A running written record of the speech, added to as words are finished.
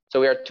So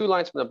we are 2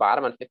 lines from the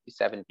bottom on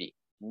 57b,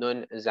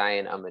 Nun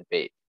Zayin Amud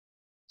Beit.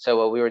 So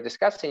what we were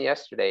discussing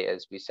yesterday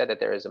is we said that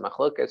there is a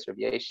machlokas,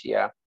 Rabbi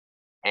Yeshia,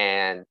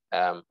 and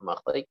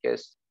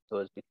machlokas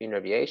was between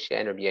Rabbi Yeshia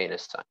and Rabbi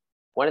Yeina's son.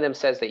 One of them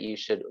says that you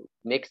should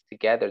mix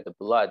together the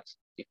bloods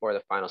before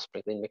the final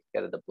sprinkling, mix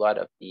together the blood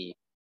of the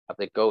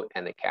goat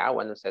and the cow.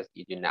 One of them says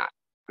you do not.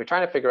 We're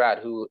trying to figure out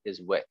who is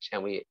which,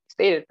 and we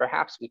stated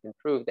perhaps we can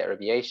prove that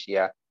Rabbi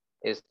Yeshia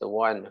is the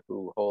one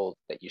who holds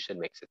that you should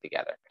mix it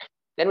together.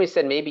 Then we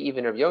said maybe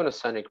even Rabbi Yona's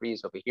son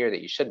agrees over here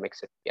that you should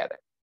mix it together.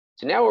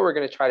 So now what we're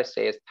going to try to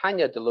say is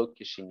Tanya Delo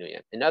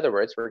Kishinuyan. In other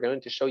words, we're going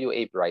to show you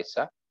a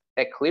brisa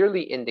that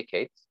clearly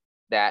indicates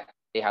that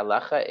the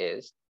halacha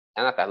is,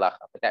 and not the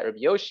halacha, but that Rabbi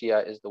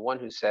Yoshia is the one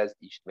who says that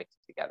you should mix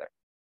it together.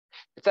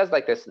 It says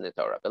like this in the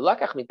Torah: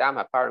 "V'lakach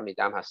midam hapar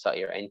midam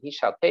hasair," and he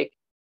shall take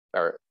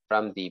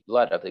from the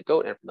blood of the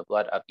goat and from the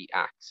blood of the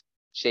ox.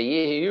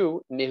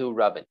 Sheyehu mihu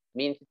rabin,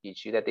 mean to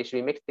teach you that they should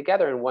be mixed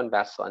together in one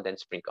vessel and then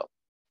sprinkled.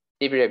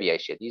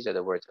 These are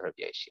the words of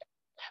Rabbi Yeshia.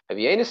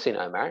 Rabbi Yonason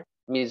Amar,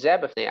 mizeh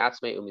b'fnei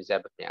atzmei u'mizeh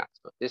b'fnei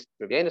atzmei. This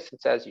Rabbi Yonason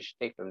says you should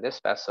take from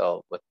this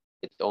vessel with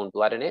its own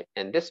blood in it,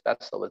 and this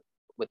vessel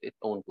with its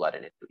own blood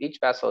in it. So each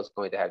vessel is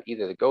going to have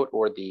either the goat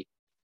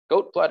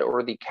blood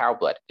or the cow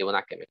blood. They will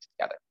not get mixed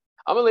together.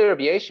 Amalei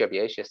Rabbi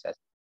Yeshia says,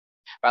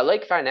 "V'alei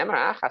kfar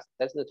nemar achas,"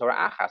 says in the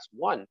Torah achas,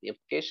 one. The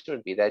implication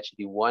would be that it should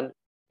be one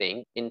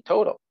thing in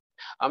total.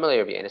 Amalei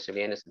Rabbi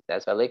Yonason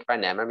says, "V'alei kfar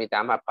nemar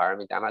midam hapar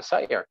midam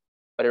hasair."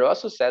 But it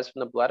also says from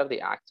the blood of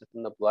the ox and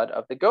from the blood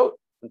of the goat,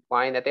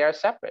 implying that they are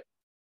separate.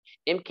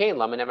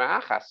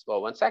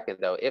 Well, 1 second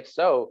though. If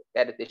so,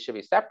 that they should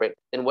be separate,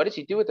 then what does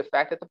he do with the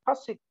fact that the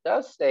pasuk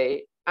does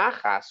say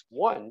achas,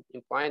 one,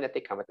 implying that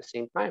they come at the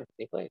same time,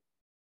 same place?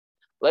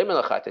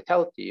 To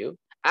tell it to you,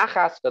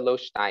 achas velo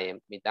shtayim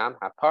midam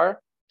hapar,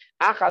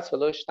 achas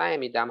velo shtayim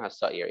midam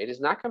hasair. It is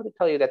not going to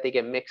tell you that they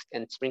get mixed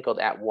and sprinkled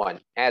as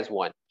one.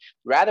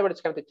 Rather, what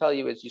it's going to tell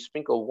you is you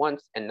sprinkle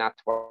once and not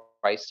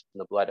twice from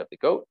the blood of the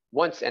goat,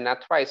 once and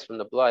not twice from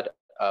the blood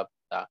of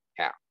the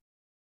cow.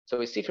 So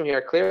we see from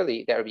here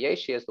clearly that Rabbi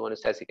Yeshia is the one who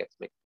says it gets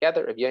mixed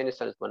together. Rabbi Yona's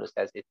son is the one who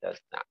says it does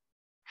not.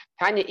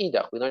 Tanya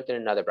idach, we learned in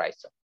another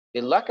brisa.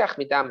 V'lakach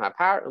midam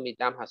hapar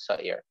u'midam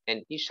hasair,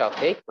 and he shall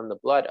take from the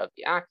blood of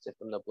the ox and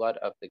from the blood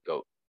of the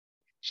goat.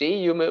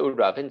 She'iyu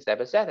me'uravin zeh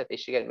b'zeh, that they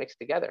should get mixed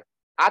together.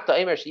 Ata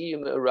emer she'iyu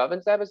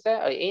me'uravin zeh b'zeh,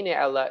 ayene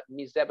ela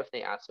mizeh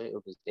b'fnei atzmei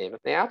u'v'zeh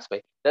b'fnei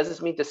atzmei. Does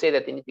this mean to say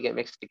that they need to get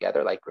mixed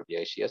together like Rabbi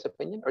Yeshia's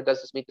opinion, or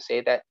does this mean to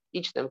say that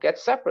each of them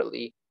gets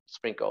separately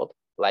sprinkled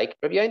like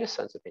Rabbi Yona's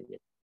son's opinion?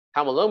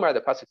 Talmud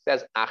the pasuk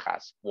says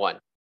achas, one.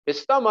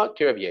 Bistama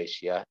ki Rabbi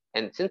Yeshia,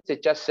 and since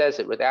it just says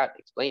it without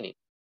explaining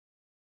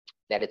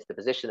that it's the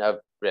position of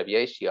Rabbi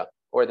Yeshia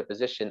or the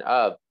position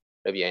of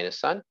Rabbi Yona's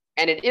son,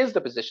 and it is the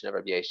position of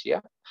Rabbi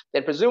Yeshia,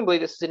 then presumably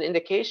this is an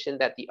indication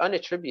that the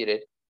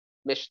unattributed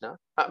brisa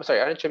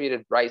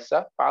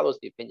follows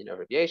the opinion of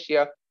Rabbi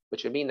Yeshia,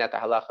 which would mean that the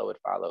halacha would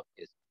follow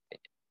his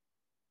opinion.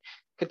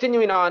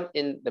 Continuing on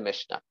in the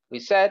Mishnah, we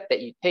said that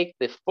you take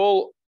the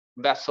full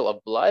vessel of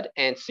blood,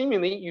 and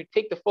seemingly you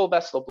take the full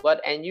vessel of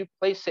blood and you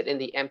place it in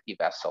the empty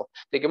vessel.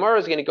 The Gemara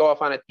is going to go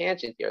off on a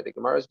tangent here. The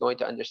Gemara is going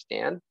to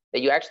understand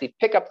that you actually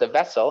pick up the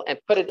vessel and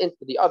put it into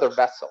the other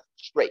vessel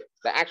straight.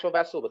 The actual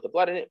vessel with the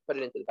blood in it, put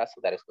it into the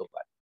vessel that is no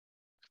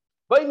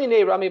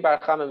blood. Rami Bar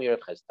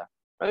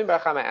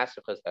Chama asked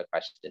Rav Chizda a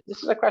question.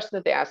 This is a question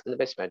that they asked in the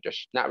Beis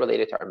Medrash, not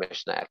related to our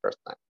Mishnah at first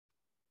time.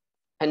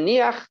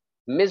 Haniach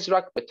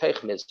Mizrak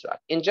b'teich mizrak.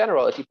 In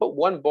general, if you put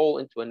one bowl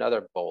into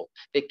another bowl,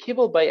 the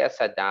kibul bayas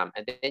adam,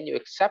 and then you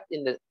accept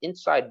in the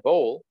inside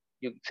bowl,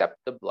 you accept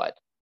the blood.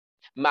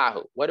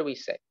 Mahu, what do we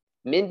say?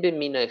 Min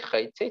b'minay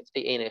chaytzit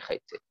v'einay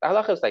chaytzit. The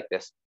halacha is like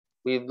this.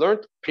 We've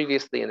learned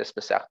previously in this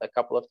Masechta a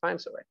couple of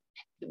times already.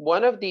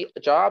 One of the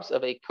jobs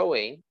of a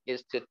Kohen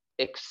is to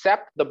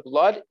accept the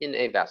blood in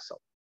a vessel.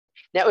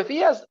 Now, if he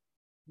has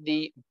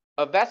a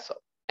vessel,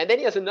 and then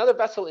he has another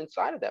vessel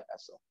inside of that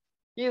vessel,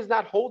 he is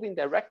not holding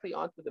directly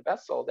onto the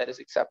vessel that is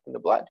accepting the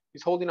blood.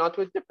 He's holding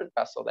onto a different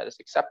vessel that is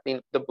accepting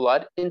the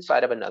blood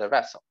inside of another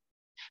vessel.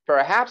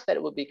 Perhaps that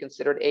it would be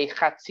considered a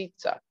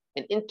chatzitza,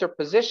 an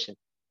interposition,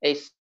 a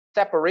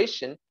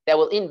separation that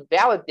will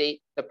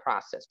invalidate the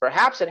process.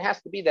 Perhaps it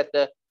has to be that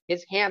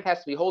his hand has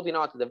to be holding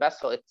onto the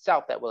vessel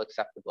itself that will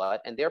accept the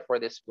blood, and therefore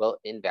this will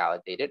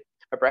invalidate it.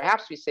 Or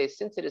perhaps we say,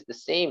 since it is the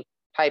same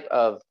type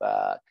of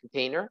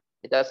container,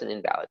 it doesn't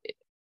invalidate it.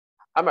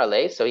 Amar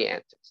le, so he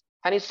answers.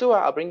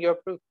 Hanisua, I'll bring you a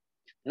proof.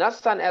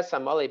 Nasan es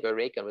amale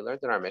berekan. We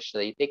learned in our Mishnah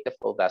that you take the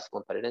full vessel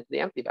and put it into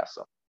the empty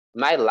vessel.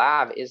 My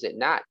lav, is it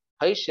not?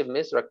 Haishiv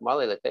mizrak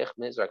male letech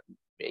mizrak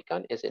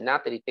berekan. Is it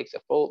not that he takes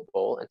a full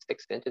bowl and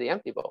sticks it into the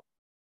empty bowl?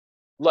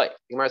 Like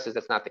the Gemara says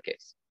that's not the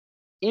case.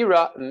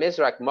 Ira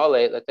mizrak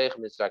male letech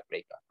mizrak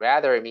berekan.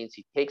 Rather, it means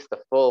he takes the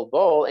full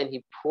bowl and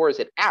he pours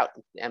it out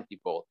into the empty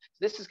bowl.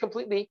 So this is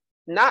completely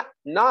not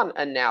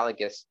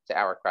non-analogous to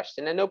our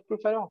question and no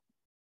proof at all.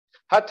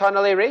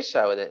 Hatanale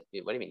Resha. What do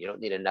you mean? You don't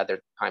need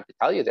another time to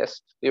tell you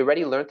this. We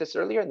already learned this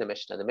earlier in the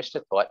Mishnah. The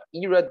Mishnah taught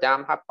Ira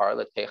dam hapar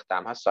letech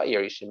dam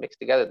hasayir. You should mix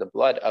together the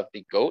blood of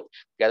the goat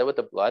together with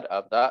the blood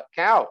of the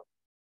cow.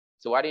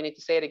 So why do you need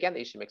to say it again that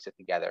you should mix it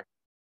together?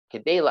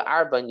 Kedela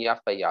arban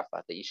yafa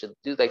yafa. That you should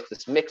do like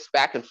this mix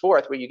back and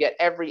forth where you get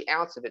every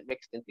ounce of it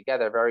mixed in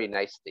together very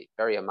nicely,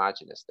 very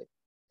homogeneously.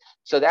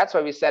 So that's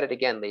why we said it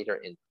again later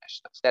in the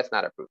Mishnah. So that's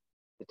not a proof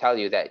to tell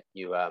you that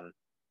you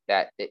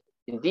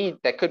indeed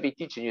that could be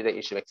teaching you that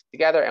you should mix it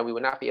together, and we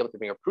would not be able to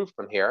bring a proof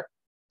from here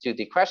to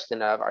the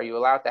question of are you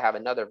allowed to have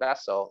another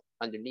vessel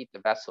underneath the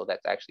vessel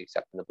that's actually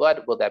accepting the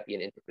blood? Will that be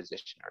an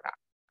interposition or not?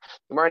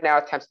 Gemara now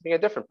attempts to bring a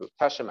different proof.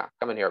 Tashema,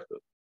 come in here,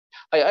 proof.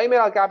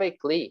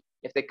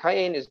 If the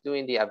kayin is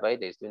doing the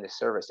avodah, is doing the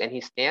service, and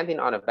he's standing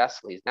on a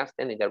vessel, he's not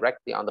standing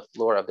directly on the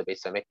floor of the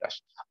Beis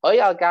Hamikdash. Or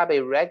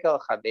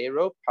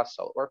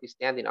if he's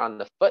standing on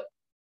the foot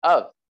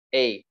of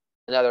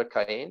another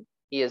kayin,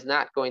 he is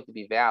not going to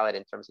be valid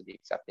in terms of the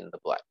accepting of the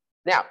blood.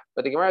 Now,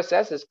 what the Gemara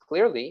says is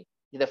clearly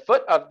the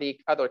foot of the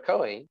other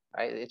kohen,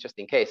 right?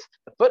 Interesting case.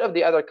 The foot of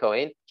the other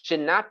kohen should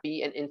not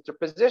be an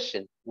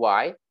interposition.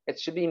 Why? It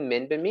should be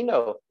min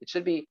b'mino. It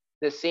should be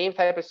the same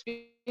type of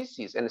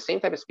species. And the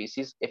same type of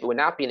species, if it would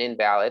not be an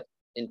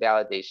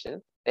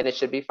invalidation, then it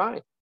should be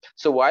fine.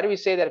 So why do we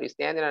say that if he's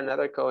standing on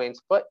another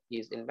kohen's foot,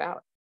 he's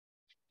invalid?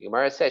 The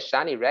Gemara says,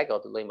 Shani regel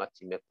delay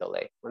matzi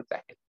miftale. 1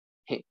 second.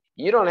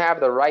 You don't have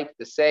the right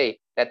to say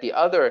that the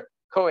other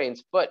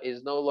kohen's foot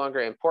is no longer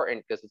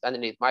important because it's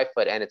underneath my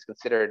foot and it's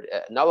considered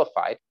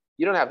nullified.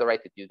 You don't have the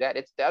right to do that.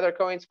 It's the other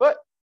kohen's foot.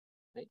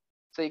 Right?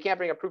 So you can't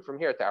bring a proof from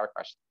here to our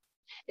question.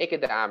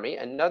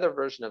 Another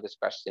version of this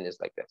question is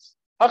like this.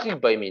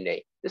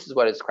 This is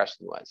what his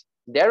question was.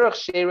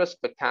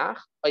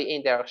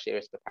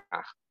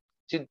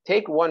 To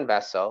take one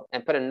vessel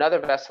and put another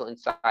vessel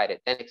inside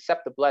it, then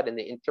accept the blood in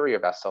the interior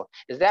vessel.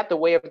 Is that the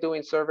way of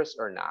doing service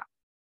or not?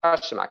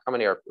 Come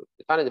in here, proof.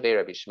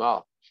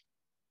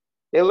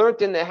 They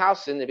learned in the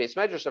house in the Beis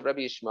Medrash of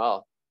Rabbi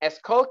Yishmael.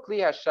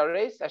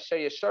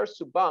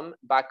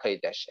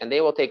 And they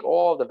will take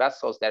all the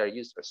vessels that are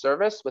used for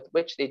service with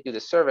which they do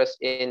the service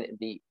in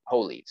the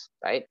holies,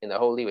 right? In the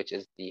holy, which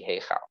is the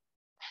Heichal.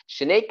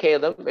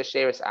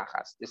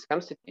 This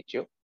comes to teach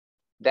you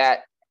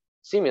that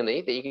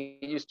seemingly that you can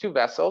use two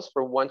vessels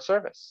for one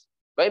service.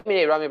 Right?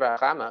 Rami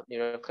asked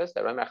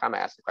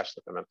the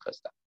question from Rav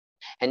Chisda.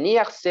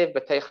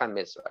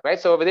 Right?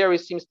 So over there he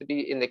seems to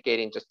be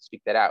indicating, just to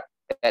speak that out,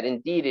 that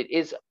indeed it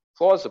is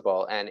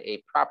plausible and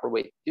a proper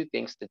way to do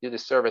things to do the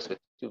service with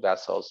two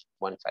vessels,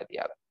 one side the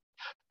other.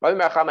 Rabbi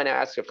Merchama now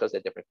asks Rav Chisda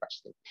a different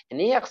question.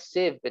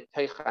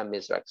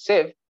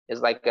 Siv is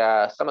like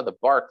some of the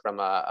bark from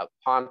a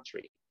palm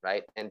tree,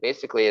 right? And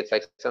basically it's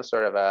like some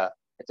sort of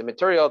it's a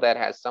material that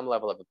has some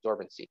level of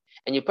absorbency.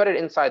 And you put it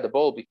inside the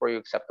bowl before you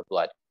accept the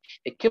blood.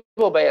 And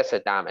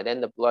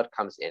then the blood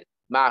comes in.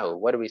 Mahu,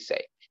 what do we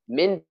say?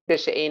 Do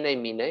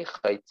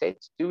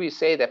we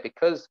say that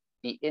because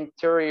the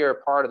interior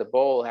part of the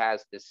bowl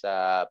has this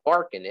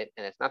bark in it,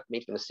 and it's not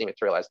made from the same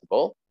material as the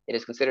bowl, it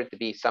is considered to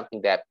be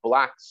something that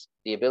blocks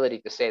the ability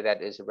to say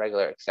that is a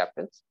regular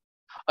acceptance?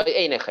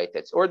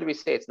 Or do we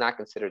say it's not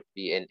considered to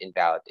be an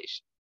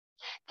invalidation?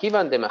 The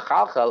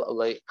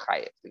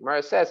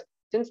Gemara says,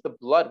 since the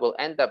blood will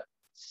end up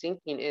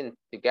sinking in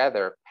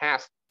together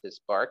past this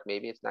bark,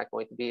 maybe it's not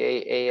going to be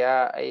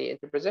a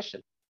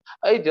interposition.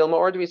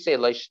 Or do we say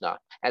leishna?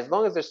 As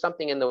long as there's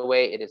something in the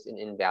way, it is an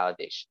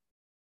invalidation.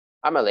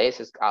 Amalei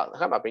says,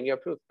 I'll bring you a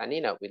proof.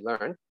 Anina, we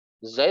learned.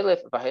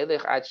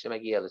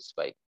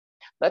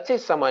 Let's say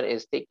someone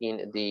is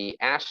taking the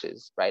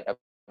ashes, right, of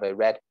a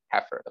red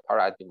heifer, the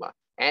para aduma,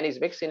 and he's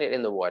mixing it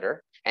in the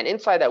water. And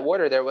inside that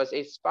water, there was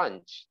a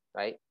sponge,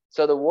 right?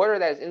 So the water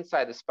that is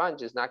inside the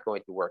sponge is not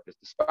going to work because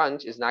the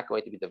sponge is not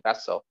going to be the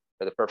vessel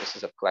for the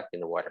purposes of collecting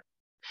the water.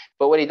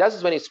 But what he does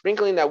is when he's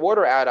sprinkling that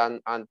water out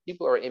on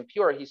people who are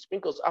impure, he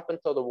sprinkles up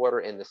until the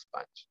water in the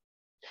sponge.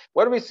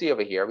 What do we see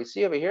over here? We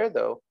see over here,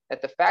 though,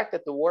 that the fact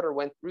that the water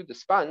went through the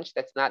sponge,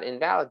 that's not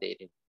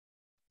invalidating.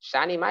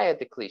 Shani Maya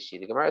Deklishi.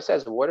 The Gemara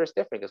says the water is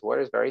different because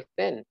water is very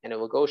thin and it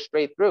will go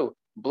straight through.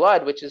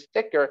 Blood, which is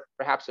thicker,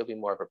 perhaps will be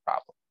more of a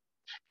problem.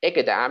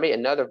 Ikadami,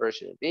 another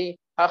version would be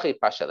Hachi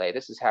Pashale.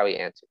 This is how he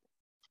answered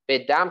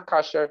it. Bedam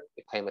Kasher,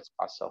 the claim it's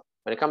possible.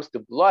 When it comes to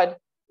blood,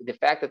 the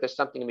fact that there's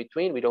something in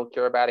between, we don't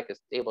care about it because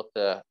it's able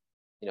to,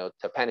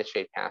 to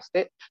penetrate past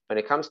it. When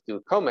it comes to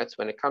komets,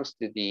 when it comes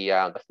to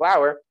the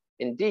flour,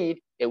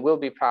 indeed, it will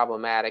be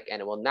problematic and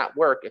it will not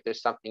work if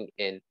there's something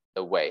in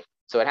the way.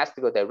 So it has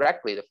to go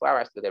directly, the flour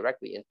has to go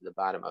directly into the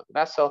bottom of the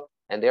vessel,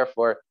 and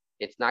therefore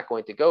it's not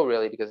going to go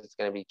really because it's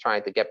going to be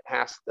trying to get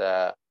past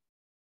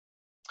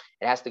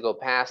it has to go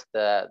past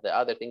the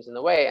other things in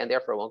the way, and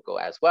therefore it won't go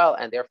as well,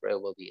 and therefore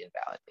it will be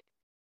invalidated.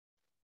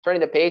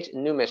 Turning the page,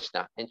 new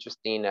Mishnah.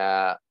 Interesting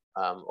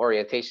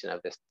orientation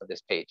of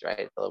this page, right?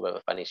 It's a little bit of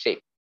a funny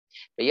shape.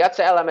 And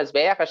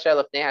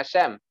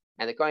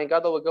the Kohen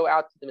Gadol will go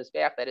out to the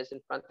Mizbeach that is in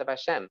front of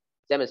Hashem.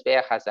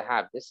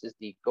 This is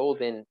the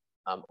golden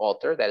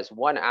altar that is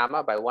 1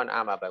 amma by 1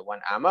 amma by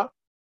 1 amma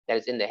that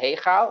is in the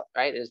heichal,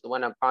 right? It is the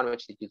one upon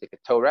which they do the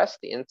ketores,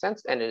 the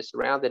incense, and it is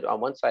surrounded on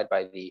one side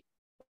by the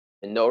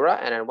menorah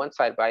and on one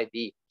side by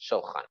the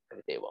shulchan,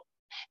 the table.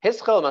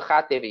 Hischel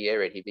mechate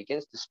v'yered, he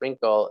begins to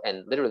sprinkle,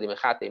 and literally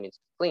mechate means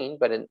clean,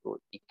 but in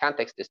the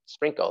context is to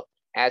sprinkle,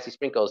 as he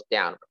sprinkles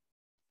downward.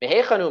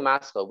 Mehechanu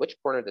maschel, which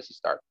corner does he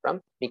start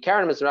from?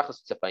 Mikaran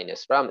mizrachas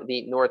tzefainis, from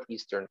the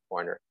northeastern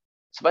corner.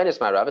 Tzefainis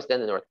maravis, then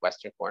the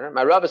northwestern corner.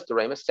 Maravis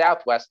deremus,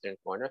 southwestern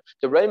corner.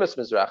 Deremus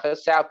mizrachas,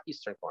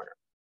 southeastern corner.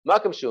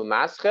 Makam shu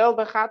maschel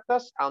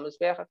bechatas al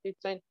mizbeach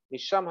hachitzain,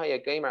 misham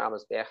hayagamer al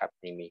mizbeach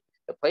hapnimi.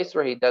 The place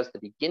where he does the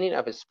beginning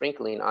of his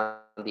sprinkling on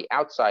the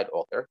outside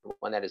altar, the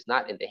one that is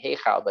not in the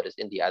heichal but is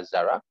in the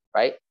azara,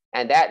 right?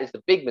 And that is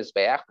the big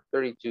mizbeach,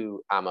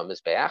 32 amma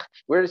mizbeach.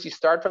 Where does he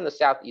start from? The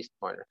southeast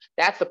corner.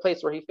 That's the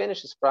place where he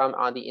finishes from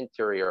on the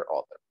interior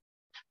altar.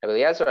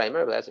 Eliezer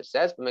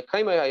says,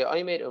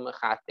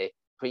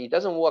 he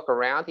doesn't walk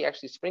around, he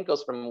actually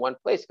sprinkles from one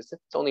place, because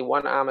since it's only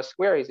one amma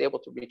square, he's able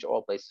to reach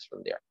all places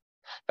from there.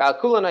 All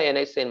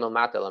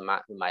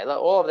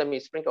of them he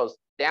sprinkles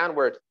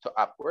downward to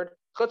upward,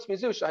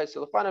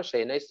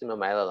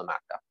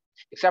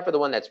 except for the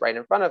one that's right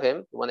in front of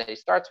him, the one that he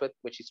starts with,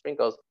 which he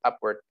sprinkles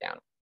upward down.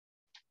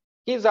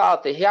 If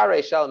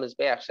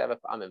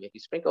he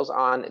sprinkles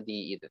on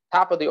the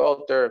top of the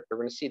altar, we're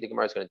going to see, the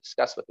Gemara is going to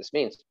discuss what this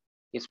means.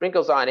 He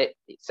sprinkles on it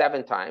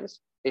 7 times.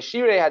 And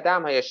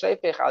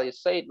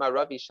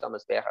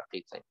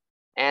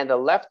the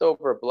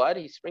leftover blood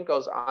he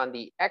sprinkles on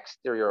the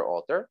exterior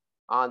altar,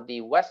 on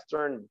the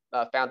western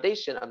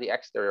foundation of the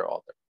exterior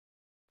altar.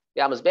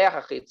 And then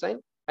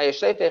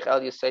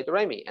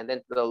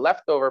the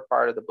leftover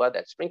part of the blood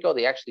that's sprinkled,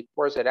 he actually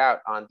pours it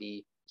out on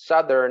the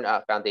southern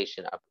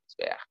foundation of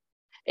the Mizbeach.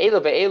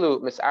 Elu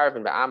ve'elu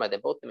mis'arvin ba'ama, they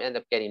both of them end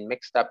up getting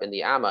mixed up in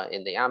the amma,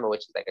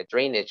 which is like a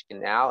drainage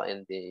canal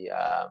in the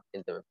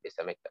Beis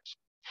Hamikdash.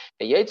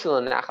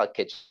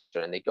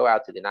 And they go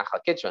out to the Nachal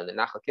Kidron. The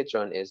Nachal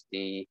Kidron is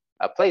the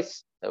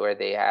place where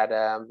they had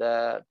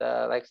the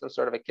like some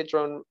sort of a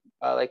Kidron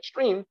like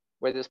stream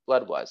where this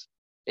blood was.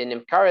 And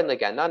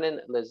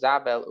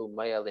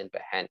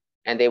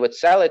they would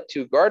sell it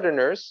to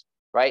gardeners,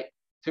 right,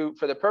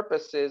 for the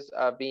purposes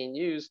of being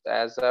used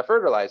as a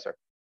fertilizer.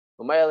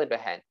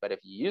 But if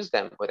you use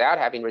them without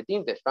having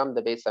redeemed it from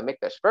the Beis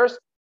Hamikdash first,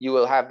 you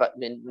will have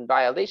been in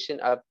violation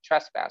of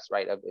trespass,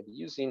 right, of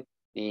using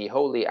the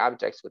holy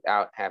objects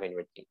without having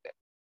redeemed it.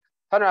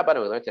 We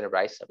learned in a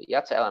brayso,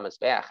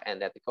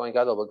 and that the Kohen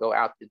Gadol will go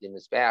out to the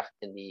mizbeach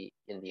in the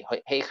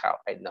heichal,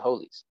 right, in the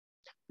holies.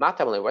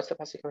 What's the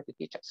pasuk going to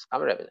teach us?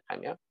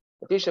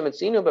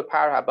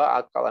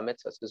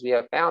 Because we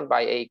have found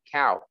by a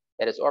cow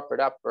that is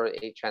offered up for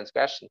a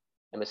transgression,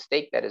 a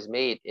mistake that is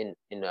made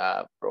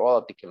for all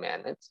of the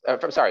commandments,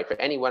 for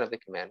any one of the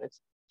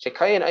commandments. The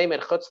Kohen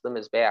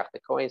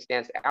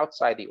stands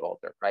outside the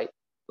altar, right?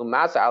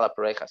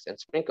 And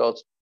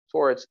sprinkles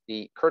towards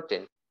the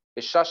curtain,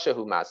 at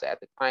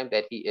the time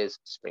that he is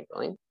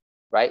sprinkling,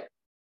 right?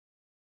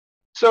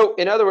 So,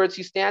 in other words,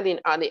 he's standing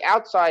on the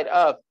outside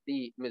of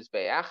the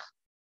mizbeach,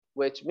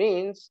 which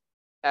means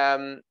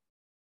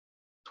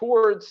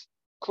towards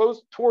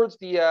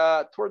the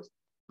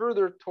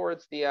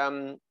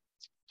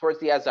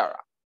azara,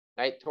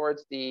 right?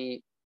 Towards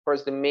the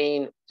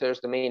main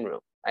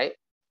room, right?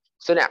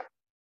 So now,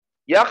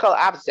 Yachal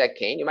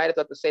Abzekain, you might have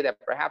thought to say that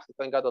perhaps the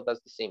Kohen Gadol does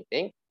the same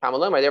thing.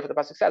 Therefore, the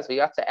pasuk says,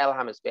 "V'yatza el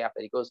hamizbeach," that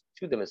he goes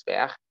to the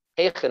mizbeach.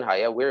 Heichen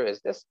haya, where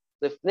is this?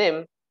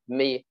 Lifnim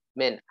mi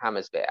min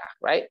hamizbeach,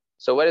 right?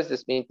 So, what does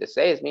this mean to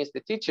say? It means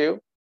to teach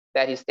you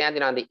that he's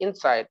standing on the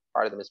inside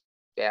part of the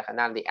mizbeach and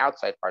not on the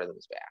outside part of the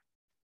mizbeach.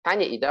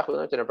 Tanya idach, we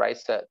learned in a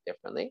brayso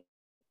differently.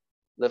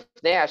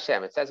 Lifnei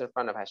Hashem, it says in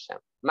front of Hashem.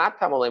 Why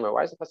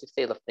does the pasuk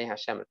say Lifnei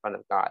Hashem in front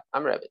of God?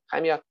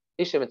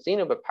 Because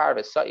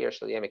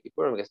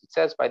it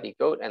says by the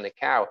goat and the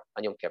cow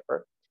on Yom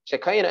Kippur,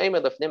 that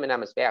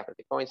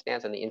the Kohen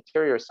stands on the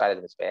interior side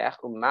of the Mizbeach,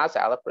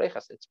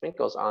 and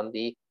sprinkles on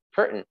the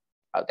curtain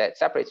that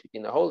separates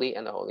between the holy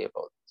and the holy of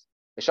holies.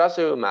 The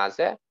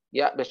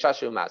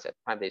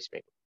time they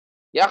sprinkle.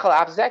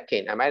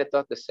 I might have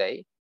thought to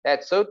say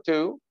that so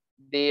too,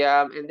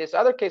 in this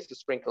other case of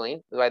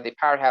sprinkling, by the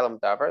par halam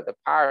davar, the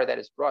par that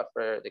is brought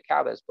for the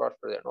cow that is brought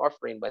for an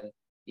offering when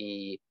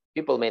the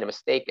people made a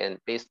mistake and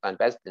based on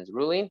Beis Din's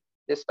ruling,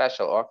 this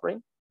special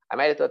offering, I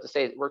might have thought to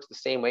say it works the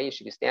same way. You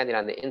should be standing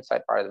on the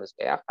inside part of the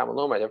mizbeach.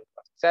 It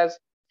says,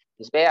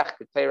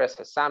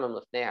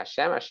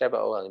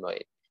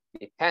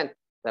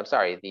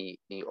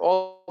 the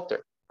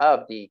altar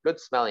of the good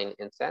smelling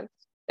incense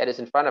that is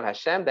in front of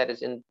Hashem, that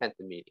is in the tent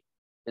of meeting.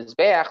 The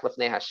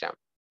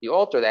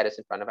altar that is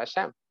in front of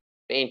Hashem.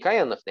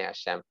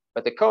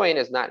 But the Kohen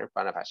is not in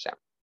front of Hashem.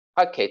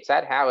 How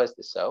is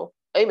this so?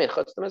 He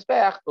stands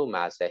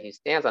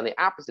on the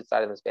opposite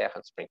side of the mizbeach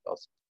and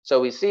sprinkles. So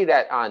we see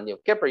that on Yom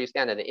Kippur, you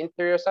stand on the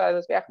interior side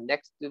of the mizbeach,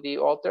 next to the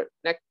altar,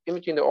 in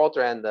between the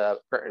altar and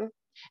the curtain.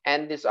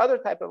 And this other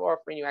type of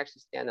offering, you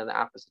actually stand on the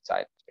opposite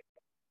side.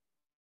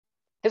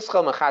 He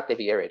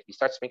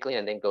starts sprinkling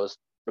and then goes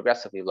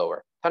progressively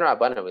lower. Tana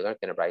Rabbanan, we learned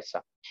in a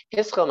brayso.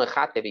 Hischel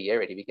mechate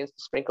v'yered, he begins to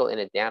sprinkle in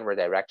a downward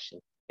direction.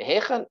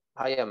 Mehechan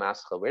haya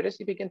maschel, where does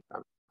he begin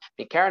from?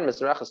 Mikaran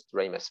mizrachas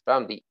Reimus,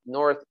 from the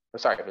from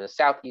the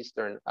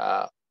southeastern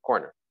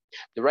corner.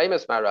 The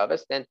Reimus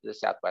Maravis, then to the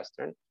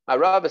southwestern.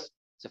 Maravis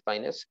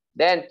Tzefinus,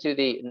 then to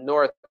the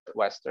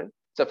northwestern.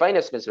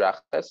 Tzefinus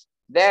Mizrachas,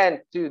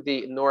 then to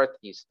the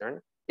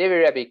northeastern. Devi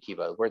Rabbi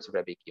Kiva, words of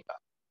Rabbi Kiva.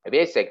 Rabbi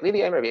Yisek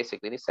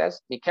Lili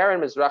says, Mikaran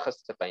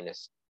Mizrachas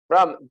Tzefinus,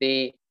 from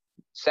the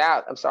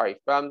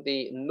from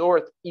the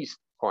northeast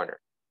corner.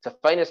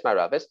 Tzefinus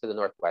Maravis, to the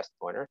northwest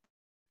corner.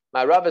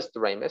 Maravis to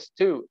Reimus,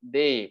 to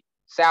the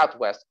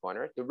southwest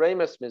corner. The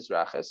Reimus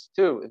Mizrachas,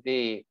 to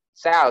the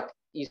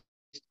southeast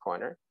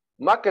corner.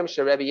 Makam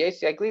Rabbi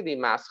Yesi Aglili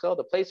Maschel,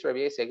 the place where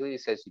Rabbi Yesi Aglili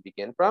says you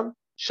begin from.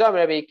 Sham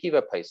Rabbi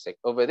Kiva Paisik.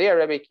 Over there,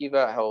 Rabbi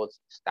Kiva holds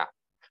stop.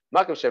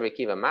 Makam Rabbi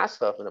Kiva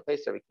Maschel, from the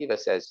place Rabbi Kiva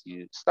says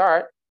you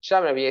start.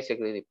 Sham Rabbi Yesi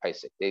Aglili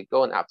Paisik. They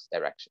go in opposite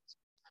directions.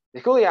 The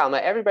Kuli Alma,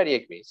 everybody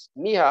agrees.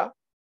 Miha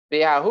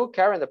Behahu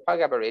Karen the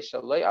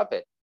Pagabaresha Loy of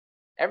it.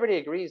 Everybody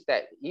agrees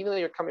that even though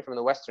you're coming from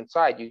the western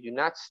side, you do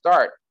not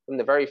start from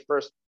the very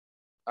first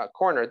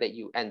corner that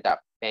you end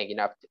up banging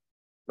up to.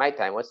 My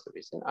time, what's the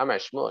reason? Amar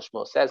Shmuel,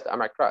 Shmuel says, the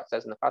Amar Kra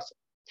says in the pasuk,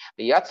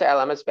 V'yatza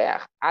el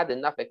mizbeach ad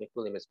nafek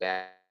mikuli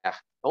mizbeach.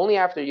 Only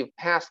after you've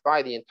passed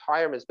by the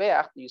entire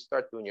mizbeach do you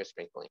start doing your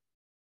sprinkling.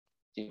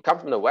 So you come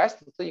from the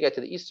west until you get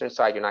to the eastern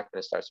side, you're not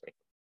going to start sprinkling.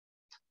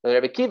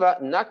 Rabbi Kiva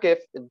nakif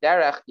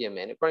derech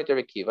yamin. According to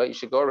Rabbi Kiva, you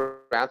should go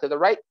around to the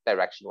right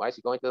direction. Why is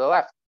he going to the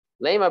left?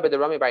 Lema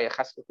b'derami bar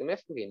Yecheskel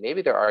k'mifli.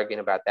 Maybe they're arguing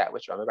about that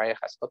which Rami bar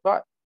Yecheskel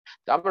taught.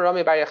 Damar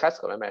Rami bar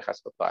Yecheskel, Rami bar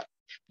Yecheskel taught.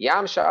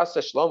 Yam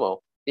sha'asa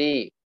Shlomo,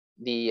 the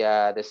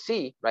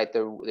sea, right,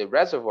 the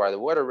reservoir, the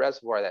water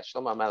reservoir that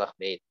Shlomo Melech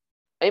made.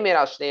 It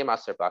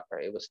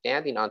was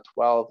standing on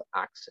 12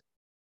 oxen.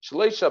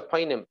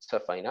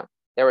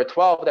 There were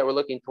 12 that were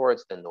looking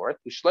towards the north.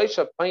 3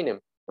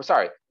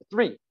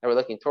 that were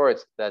looking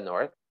towards the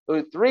north.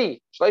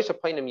 3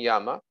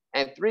 yama,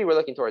 and 3 were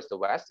looking towards the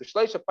west.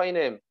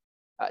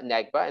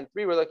 Negba, and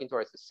 3 were looking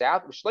towards the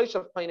south.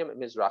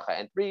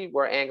 And 3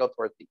 were angled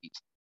towards the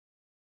east.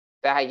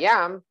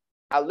 V'hayam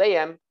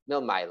aleim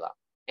milmaila.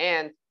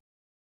 And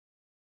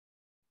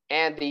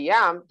the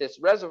yam, this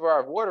reservoir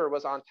of water,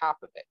 was on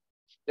top of it.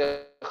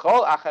 The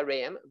chol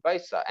achareim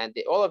baisa, and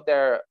all of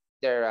their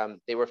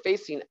they were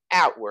facing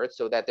outward,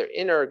 so that their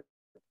inner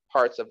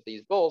parts of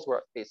these bowls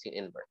were facing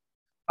inward.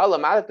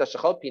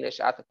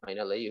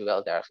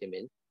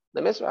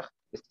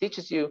 This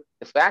teaches you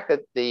the fact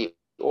that the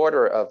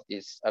order of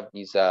the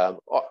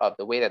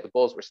way that the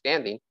bowls were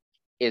standing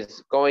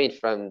is going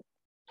from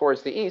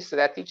towards the east. So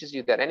that teaches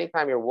you that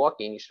anytime you're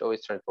walking, you should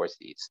always turn towards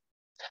the east.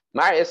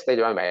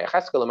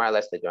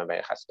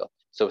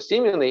 So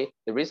seemingly,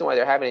 the reason why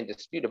they're having a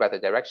dispute about the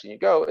direction you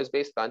go is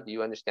based on, do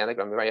you understand the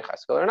Rami bar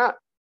Yecheskel or not?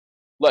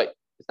 Look,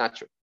 it's not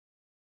true.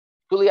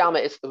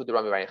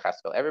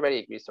 Everybody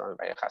agrees to Rami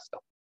bar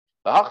Yecheskel.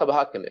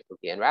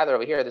 And rather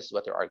over here, this is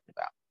what they're arguing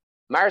about.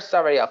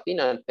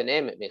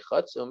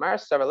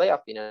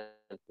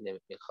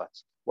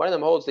 One of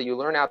them holds that you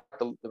learn out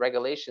the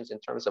regulations in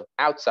terms of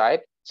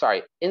inside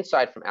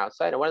from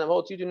outside, and one of them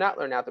holds you do not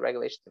learn out the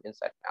regulations of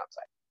inside from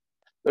outside.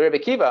 But Rabbi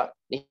Kiva,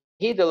 and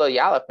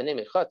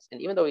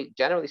even though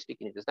generally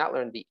speaking, he does not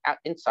learn the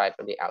inside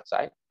from the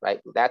outside,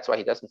 right? That's why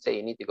he doesn't say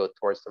you need to go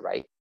towards the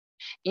right.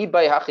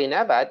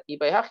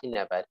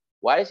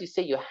 Why does he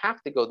say you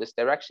have to go this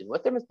direction?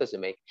 What difference does it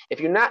make?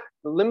 If you're not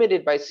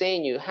limited by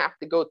saying you have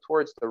to go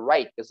towards the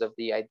right because of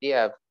the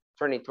idea of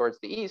turning towards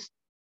the east,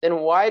 then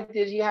why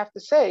did he have to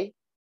say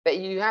that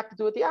you have to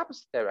do it the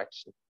opposite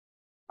direction?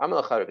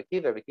 Rabbi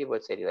Kiva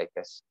would say to you like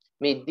this.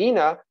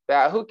 Medina,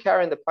 Ba'ahu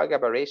Karen the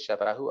Pagabaresha,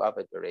 Ba'ahu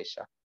Avad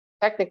Baresha.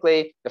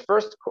 Technically, the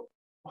first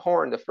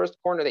corner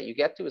that you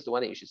get to is the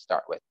one that you should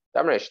start with.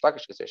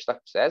 Shlakish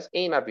says,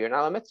 you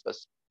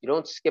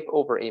don't skip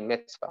over a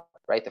mitzvah,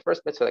 right? The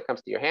first mitzvah that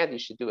comes to your hand, you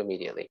should do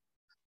immediately.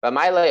 But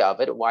my lay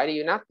of it, why do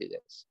you not do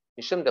this?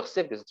 Mishum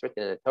d'chsiv, because it's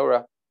written in the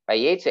Torah,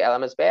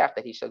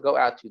 that he shall go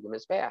out to the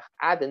mizbeach,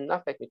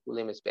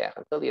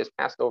 until he has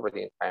passed over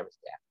the entire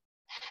mizbeach.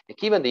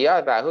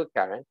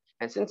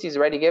 And since he's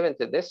already given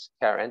to this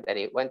Karen that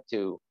he went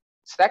to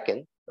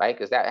second, right?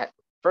 Because that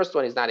first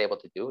one he's not able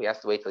to do. He has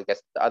to wait till he gets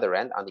to the other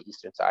end on the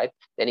eastern side.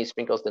 Then he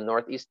sprinkles the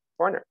northeast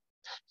corner.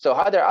 So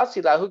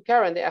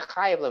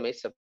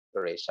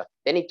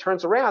then he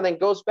turns around and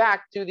goes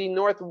back to the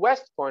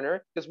northwest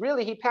corner because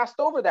really he passed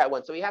over that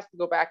one. So he has to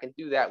go back and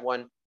do that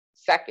one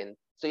second.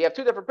 So you have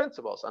two different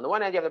principles. On the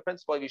one hand, you have the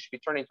principle of you should be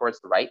turning towards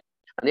the right.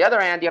 On the other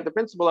hand, you have the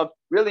principle of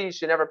really you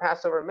should never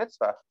pass over a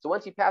mitzvah. So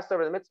once he passed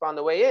over the mitzvah on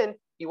the way in,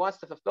 he wants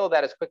to fulfill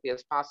that as quickly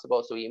as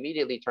possible. So he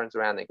immediately turns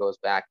around and goes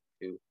back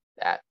to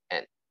that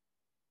end.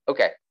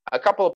 Okay, a couple of